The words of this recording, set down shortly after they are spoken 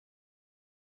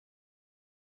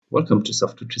Welcome to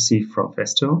Software to See from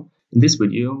Festo. In this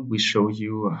video, we show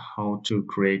you how to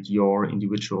create your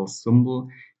individual symbol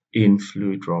in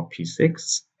FluidDraw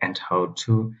P6 and how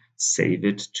to save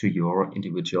it to your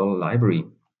individual library.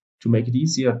 To make it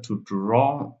easier to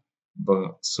draw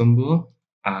the symbol,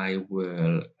 I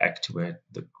will activate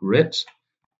the grid.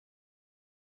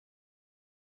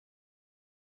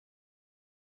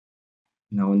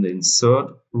 Now in the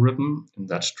Insert ribbon, in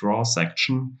that Draw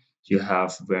section, you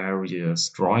have various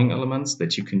drawing elements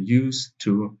that you can use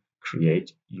to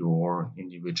create your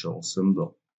individual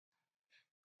symbol.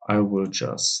 I will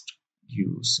just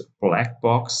use a black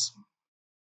box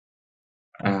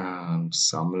and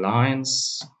some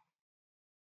lines.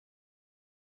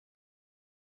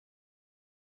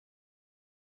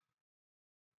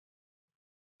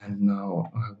 And now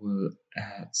I will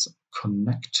add some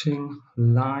connecting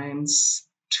lines.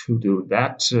 To do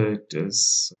that, it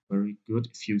is very good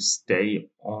if you stay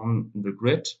on the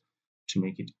grid. To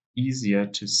make it easier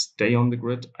to stay on the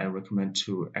grid, I recommend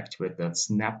to activate that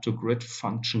snap to grid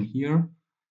function here,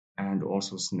 and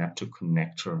also snap to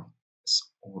connector is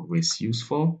always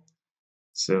useful.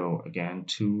 So again,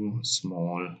 two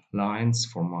small lines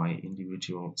for my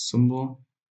individual symbol.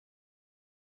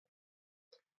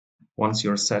 Once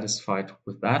you're satisfied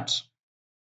with that,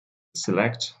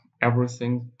 select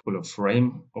everything, pull a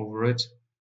frame over it,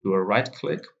 do a right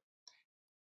click,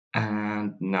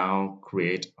 and now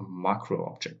create a macro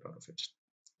object out of it.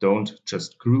 Don't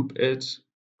just group it,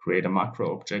 create a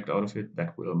macro object out of it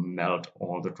that will melt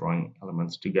all the drawing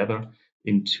elements together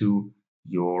into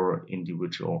your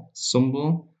individual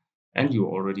symbol, and you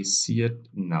already see it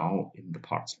now in the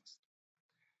parts list.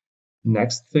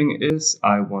 Next thing is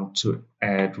I want to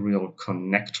add real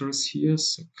connectors here,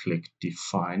 so click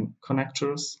Define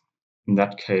Connectors. In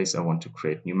that case, I want to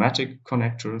create pneumatic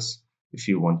connectors. If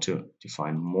you want to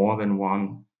define more than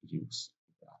one, use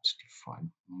that Define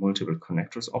Multiple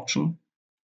Connectors option.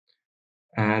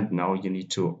 And now you need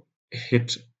to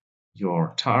hit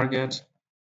your target.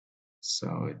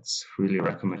 So it's really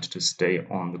recommended to stay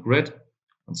on the grid.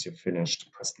 Once you're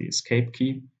finished, press the Escape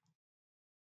key.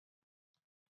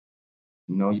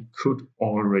 Now you could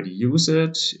already use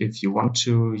it. If you want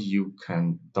to, you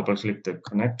can double click the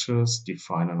connectors,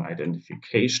 define an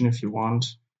identification if you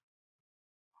want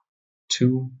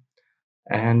to.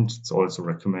 And it's also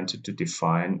recommended to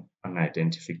define an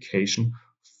identification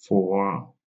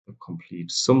for the complete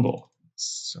symbol.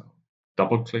 So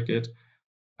double click it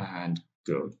and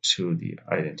go to the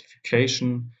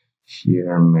identification.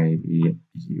 Here maybe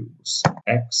use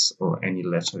X or any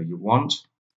letter you want.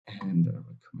 And I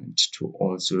recommend to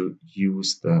also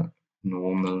use the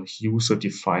normal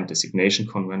user-defined designation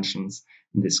conventions.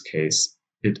 In this case,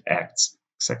 it acts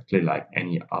exactly like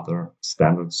any other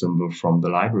standard symbol from the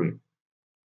library.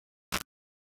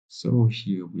 So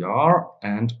here we are,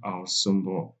 and our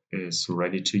symbol is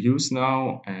ready to use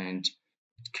now, and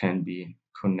it can be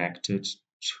connected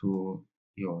to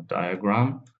your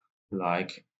diagram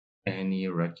like any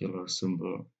regular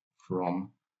symbol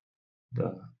from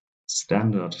the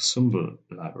standard symbol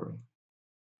library.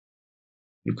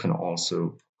 You can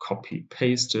also copy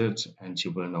paste it, and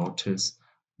you will notice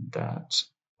that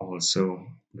also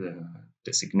the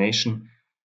designation,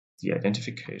 the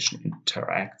identification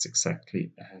interacts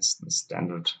exactly as the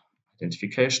standard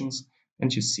identifications,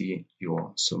 and you see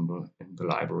your symbol in the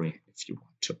library if you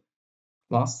want to.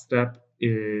 Last step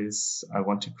is I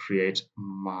want to create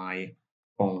my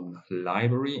own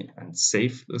library and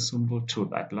save the symbol to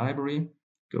that library.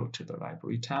 Go to the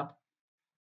Library tab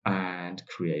and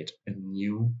create a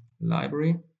new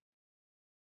library.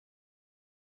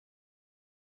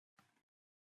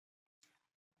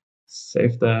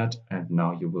 Save that, and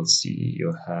now you will see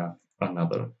you have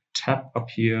another tab up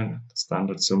here, the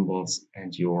standard symbols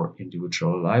and your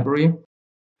individual library.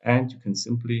 And you can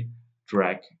simply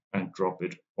drag and drop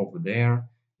it over there.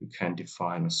 You can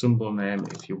define a symbol name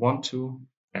if you want to,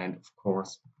 and of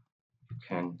course, you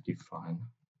can define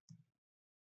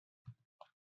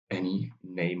any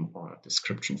name or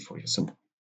description for your symbol.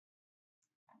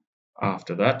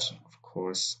 After that, of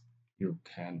course, you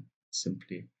can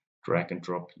simply drag and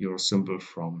drop your symbol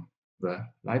from the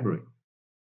library.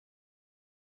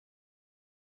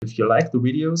 If you like the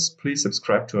videos, please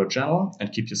subscribe to our channel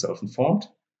and keep yourself informed.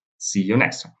 See you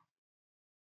next time.